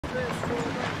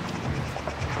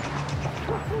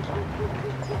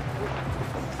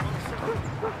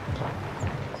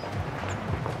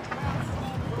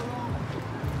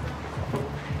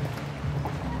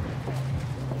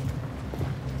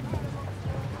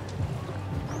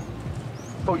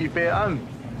Thought you'd be at home.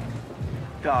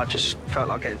 Yeah, I just felt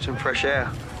like getting some fresh air.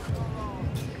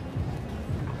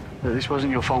 Look, this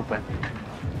wasn't your fault, Ben.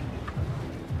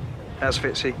 How's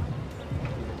Fitzy?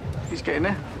 He's getting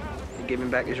there. You give him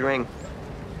back his ring.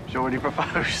 He's already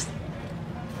proposed.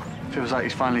 Feels like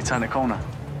he's finally turned the corner.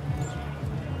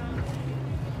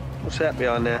 What's that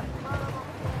behind there?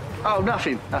 Oh,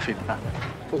 nothing. No.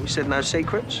 Thought we said no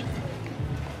secrets.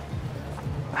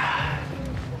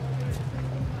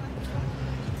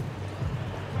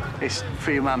 It's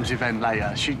for your mum's event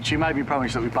later. She made me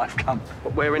promise that we both come.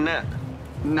 But wearing that?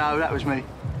 No, that was me.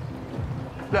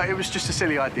 Look, it was just a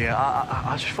silly idea.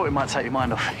 I just thought it might take your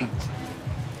mind off things.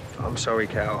 I'm sorry,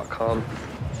 Cal. I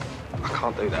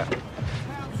can't do that.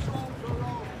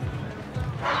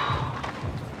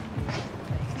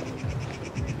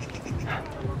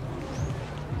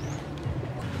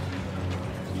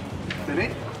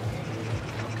 Vinny?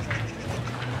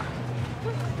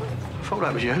 I thought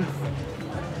that was you.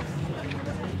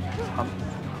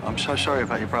 I'm so sorry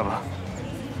about your brother.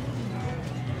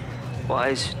 Why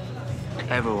does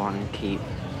everyone keep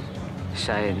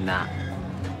saying that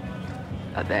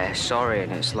they're sorry,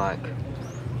 and it's like,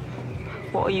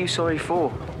 what are you sorry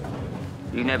for?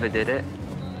 You never did it.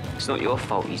 It's not your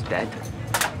fault he's dead.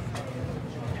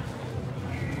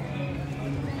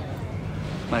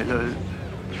 Mate, look,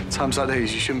 times like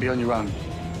these, you shouldn't be on your own.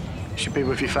 You should be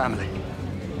with your family.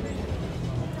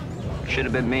 Should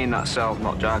have been me in that cell,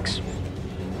 not Jags.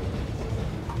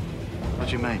 What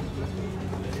do you mean?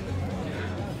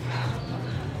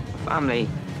 Family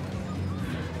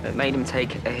that made him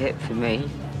take a hit for me,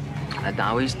 and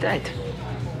now he's dead.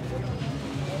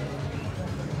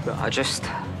 But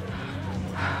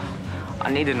I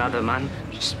need another man.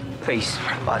 Just, please.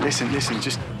 Right, listen,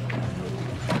 just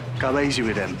go easy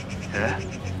with him, yeah?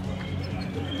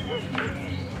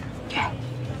 Yeah.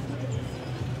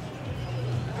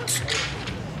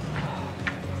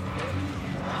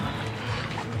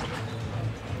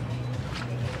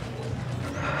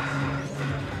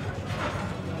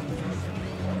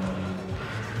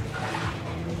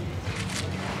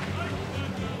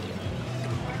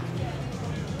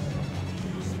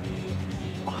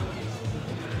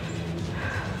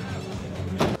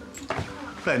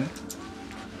 Ben,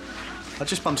 I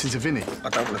just bumped into Vinny. I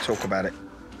don't want to talk about it.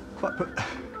 But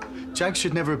Jag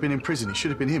should never have been in prison. It should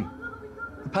have been him.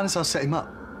 The Panesar set him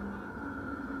up.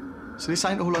 So this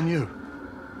ain't all on you.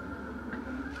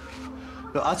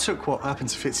 Look, I took what happened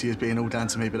to Fitzy as being all down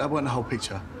to me, but that wasn't the whole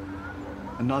picture.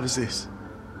 And neither's this.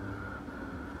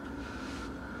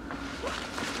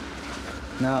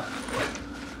 Now,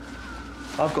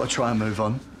 I've got to try and move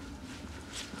on.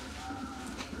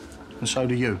 And so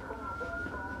do you.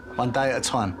 One day at a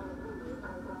time.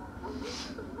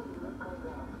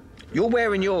 You're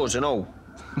wearing yours and all.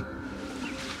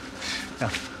 Yeah.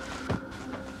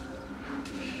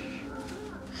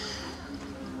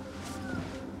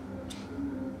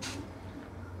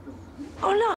 Oh, look.